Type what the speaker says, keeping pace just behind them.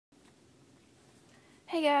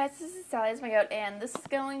Hey guys, this is Sally as my goat, and this is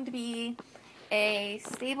going to be a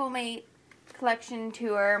Stablemate collection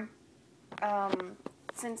tour.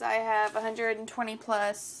 Since I have 120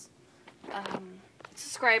 plus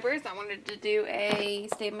subscribers, I wanted to do a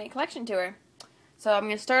Stablemate collection tour. So I'm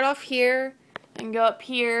going to start off here and go up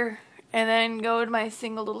here and then go to my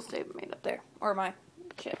single little Stablemate up there, or my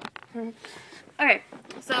chip. Okay,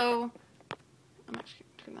 so I'm actually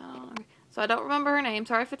turn that on. Okay. So I don't remember her name.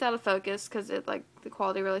 Sorry if it's out of focus, because the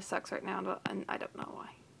quality really sucks right now, and I don't know why.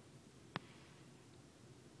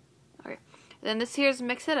 Okay. Then this here is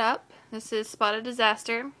Mix It Up. This is Spotted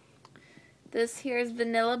Disaster. This here is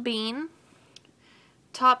Vanilla Bean.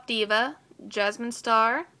 Top Diva. Jasmine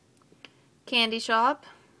Star. Candy Shop.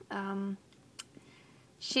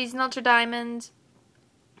 She's Notre Diamond.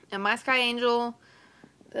 And My Sky Angel.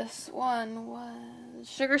 This one was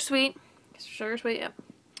Sugar Sweet. Sugar Sweet, yep.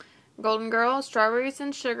 Golden Girl, Strawberries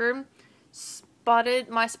and Sugar,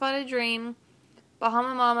 My Spotted Dream,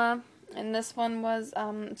 Bahama Mama, and this one was,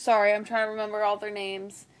 sorry, I'm trying to remember all their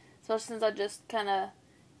names, especially since I just kind of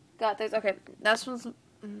got this. Okay, this one's,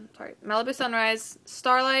 sorry, Malibu Sunrise,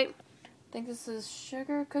 Starlight, I think this is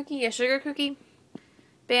Sugar Cookie, yeah, Sugar Cookie,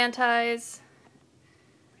 Band Ties,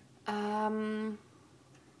 this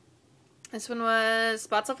one was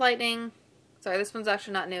Spots of Lightning. Sorry, this one's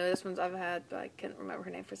actually not new. This one's I've had, but I couldn't remember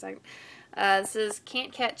her name for a second. This is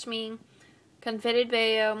Can't Catch Me, Confetti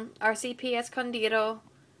Bayo, RCP Escondido,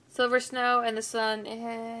 Silver Snow, and this one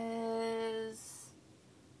is,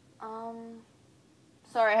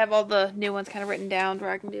 sorry, I have all the new ones kind of written down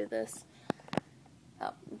where I can do this.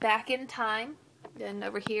 Back in Time. Then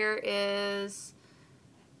over here is,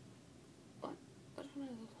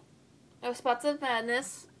 Spots of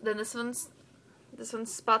Madness. Then this one's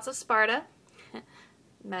Spots of Sparta.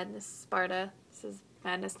 Madness, Sparta. This is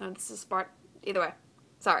Madness. No, this is Sparta. Either way.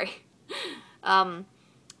 Sorry.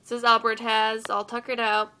 This is Albert Has, All Tuckered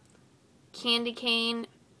Out, Candy Cane,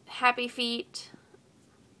 Happy Feet.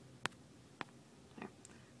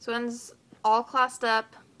 This one's All Classed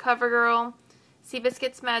Up, CoverGirl,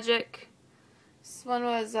 Seabiscuit's Magic. This one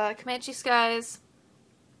was Comanche Skies.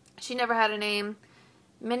 She Never Had a Name.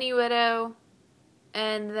 Mini Widow.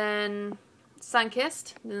 And then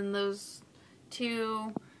Sunkissed. And then those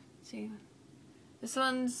two, let's see, this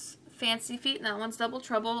one's Fancy Feet and that one's Double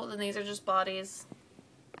Trouble, and these are just bodies.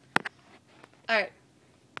 Alright.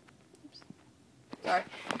 Sorry.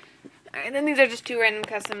 Alright, and then these are just two random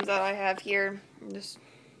customs that I have here. I'm just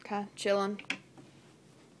kind of chilling.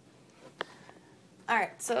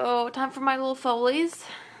 Alright, so time for my little Foleys.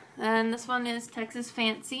 And this one is Texas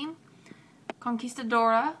Fancy,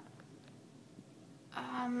 Conquistadora.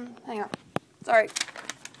 Hang on. Sorry.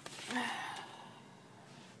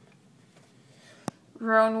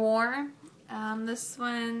 Drone War. This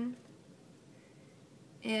one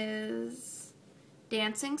is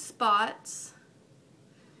Dancing Spots.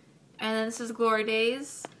 And then this is Glory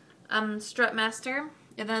Days. Strutmaster.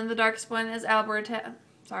 And then the darkest one is Applepalooza.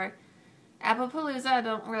 I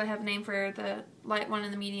don't really have a name for the light one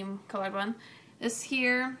and the medium colored one. This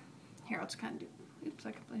here, I'll just kind of do, oops,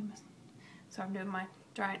 I completely missed. So I'm doing my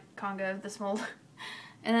giant Congo of this mold.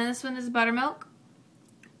 And then this one is Buttermilk,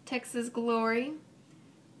 Texas Glory,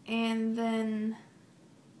 and then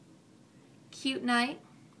Cute Night.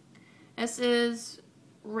 This is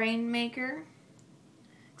Rainmaker,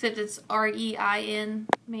 except it's R-E-I-N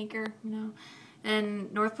Maker, you know.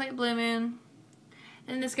 And North Plate Blue Moon.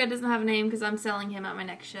 And this guy doesn't have a name because I'm selling him at my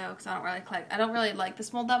next show because I don't really like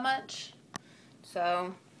this mold that much.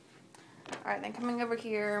 So, alright, then coming over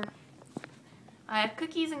here, I have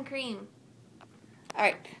Cookies and Cream.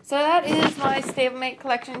 Alright, so that is my Stablemate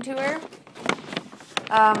collection tour.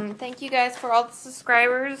 Thank you guys for all the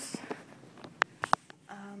subscribers.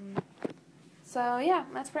 So yeah,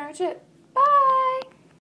 that's pretty much it.